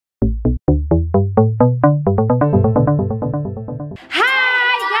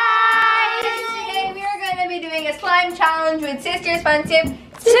FunTube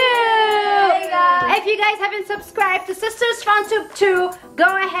 2. If you guys haven't subscribed to Sisters FunTube 2, go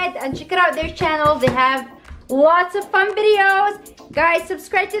ahead and check out their channel. They have lots of fun videos. Guys,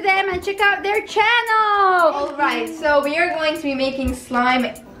 subscribe to them and check out their channel. Alright, so we are going to be making slime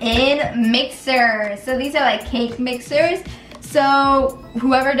in mixers. So these are like cake mixers. So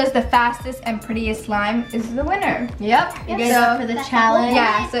whoever does the fastest and prettiest slime is the winner. Yep. You guys up for the challenge?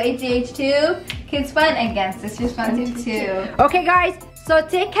 Yeah, so ATH2, Kids Fun against Sisters FunTube 2. Okay guys, so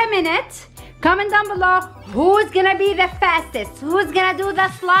take a minute. Comment down below who's gonna be the fastest. Who's gonna do the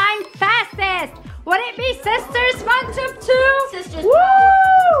slime fastest? Would it be Sisters FunTube 2? Sisters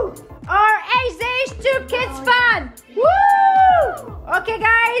Woo! Or ATH2 Kids Fun? Woo! Okay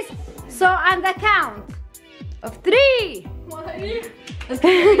guys, so on the count of 3, 2, 1,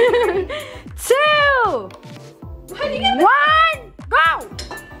 go!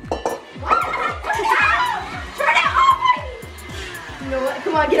 Turn it open! You know what?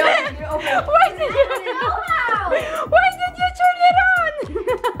 Come on, get over. Why did you turn it on?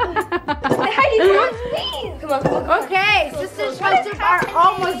 Heidi, please. Come on. Okay, Sisters FunTube are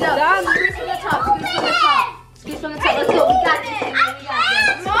almost done. Squeeze from the top. Squeeze from the top. Let's go. We got this.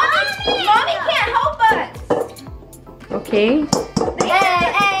 Mommy can't help us. Okay.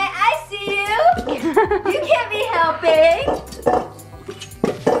 Hey, I see you. You can't be helping.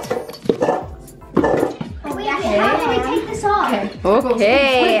 Wait, how do we take this off?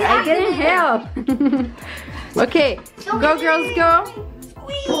 Okay, I didn't help. Okay, go girls, go.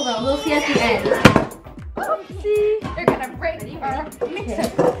 Hold on, we'll see at the end. Oopsie. They're gonna break our mixer.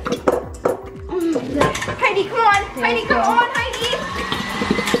 Heidi, come on. Heidi, come on, Heidi.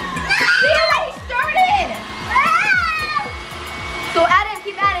 They already started. So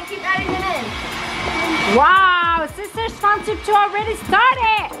keep adding them in. Wow, Sisters FunTube 2 already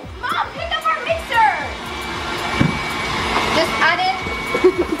started. Mom, pick up our mixer. Just add in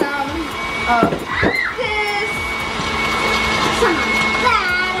some of this.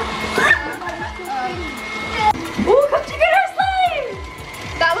 Ooh, come check out our slime.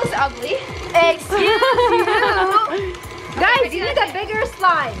 That was ugly. Excuse you. Guys, you need a bigger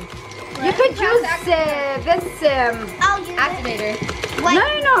slime. You could use this. I'll use Activator.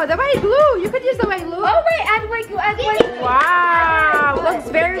 No, the white glue. You could use the white glue. Oh wait, add white glue. Wow, looks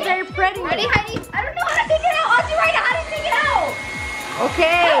very, very pretty. Ready, Heidi? I don't know how to take it out. I'll do right now how to take it out.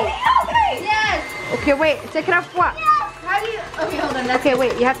 Okay. Help me. Yes. Okay, wait. Take it off what? How do you? Okay, hold on. Okay,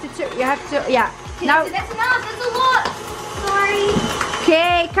 wait. You have to. Yeah. Now. That's enough. That's a lot. Sorry.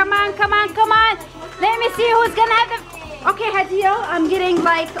 Okay, come on. Let me see who's gonna have the. Okay, Hadil, I'm getting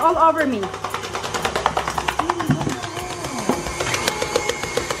like all over me.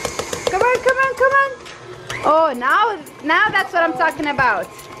 Come on. Oh, now that's what I'm talking about.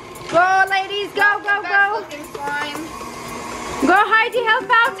 Go, ladies, go. Looking slime. Go, Heidi, help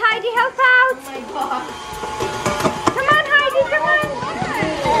out. Oh my god. Come on, Heidi, come on.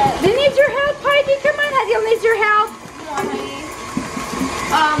 They need your help, Heidi. Come on, Hadil needs your help. Come on, Heidi.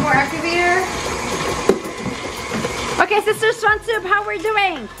 More activator. Okay, Sisters FunTube, how we're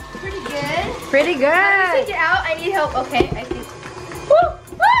doing? Pretty good. Pretty How do we good. take it out? I need help. Okay, I think.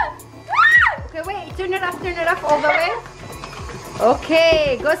 Okay, wait, turn it off all the way.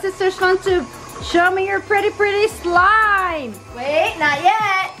 Okay, go Sisters FunTube. Show me your pretty slime. Wait, not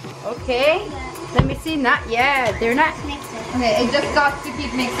yet. Okay, let me see, not yet. They're not. Okay, it just got to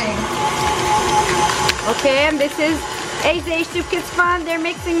keep mixing. Okay, and this is ATH2 Kids Fun. They're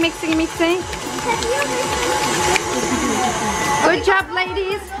mixing. Good job,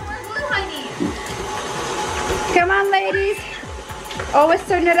 ladies. No more glue, honey. Come on, ladies. Always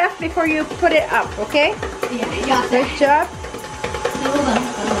turn it off before you put it up, okay? Yeah, you got Good job. Hold on.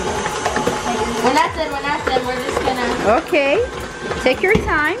 When that's in, we're just gonna... Okay. Take your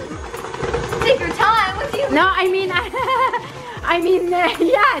time. Take your time? What do you mean? No, I mean,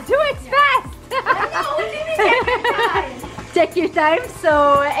 yeah, do it fast. I know, what do you mean take your time? Take your time so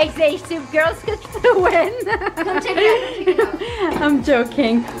ATH2 girls get to win. Come check it out. I'm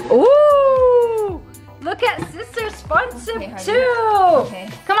joking. Ooh! Look at Sisters FunTube 2. Okay.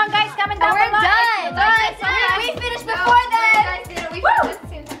 Come on, guys, comment down We're below. done. We finished before then.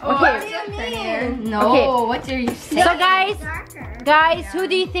 Okay. What do you mean? No. Okay. What are you saying? So guys, who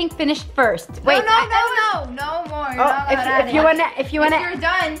do you think finished first? Wait. No more. If you wanna, If you're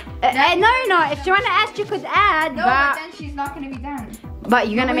done. no. If you wanna ask, you could add. No, but then she's not gonna be done. But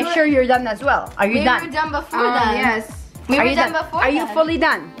you're gonna make sure you're done as well. Are you done? We were done before then. Yes. We Are were you done before. Are you fully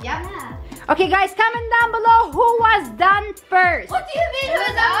done? Yeah. Okay, guys, comment down below who was done first. What do you mean? Who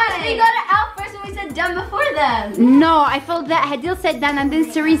was done first? We got it out first and we said done before them. No, I felt that Hadil said done and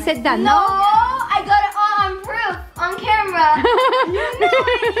then Cerise said done. No, I got it all on proof, on camera. camera. You know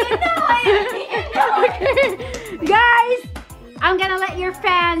it. Okay. Guys, I'm gonna let your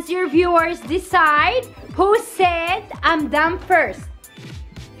fans, your viewers decide who said I'm done first.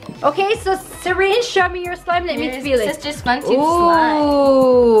 Okay, so Serene, show me your slime. Let me feel it. Sister Sponge slime.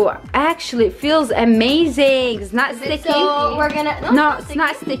 Ooh, actually it feels amazing. It's not sticky. So we're gonna no, it's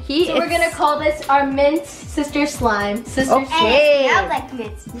not sticky. So we're gonna call this our mint sister slime. Sister Okay. It smells like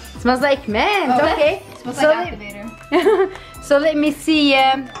mint. Smells like mint. Oh, Okay. Smells So like activator. So let me see,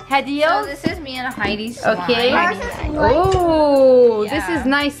 Hadiel. So this is me and Heidi's slime. Okay. Ours is white. Oh, Yeah. this is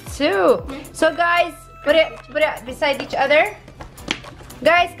nice too. So guys, put it beside each other.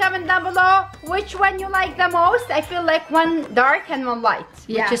 Guys, comment down below which one you like the most. I feel like one dark and one light,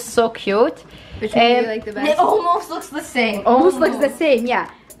 Yeah. which is so cute. Which one do you like the best? It almost looks the same. Almost looks the same, yeah.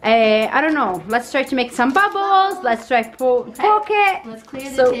 I don't know. Let's try to make some bubbles. Let's try poke it. Let's clear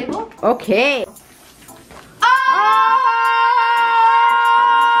the So- table. Okay.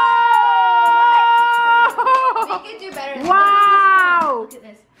 Oh! We could do better than Wow! Look at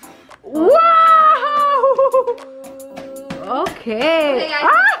this. Wow! Okay. Okay,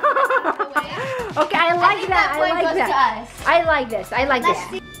 guys. Okay, I like that. I point like goes that. to us. I like this. I like this. Let's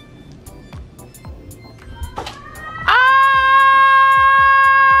see.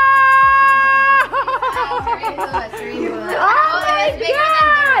 Oh my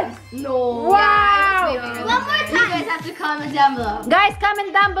God! No. Wow. Yeah, it's way bigger than One more theirs. time. You guys have to comment down below. Guys,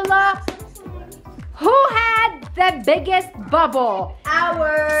 comment down below who had the biggest bubble.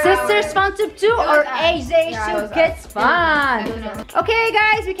 Sisters Fun Tube 2 or us. AJ Yeah, it was Shoot Gets us. Fun. It was us. Okay,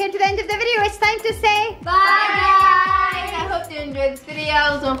 guys, we came to the end of the video. It's time to say Bye guys! I hope you enjoyed this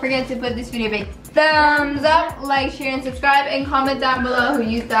video. Don't forget to put this video a big thumbs up, like, share, and subscribe, and comment down below who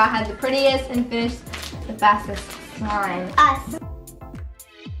you thought had the prettiest and finished the fastest slime. Us.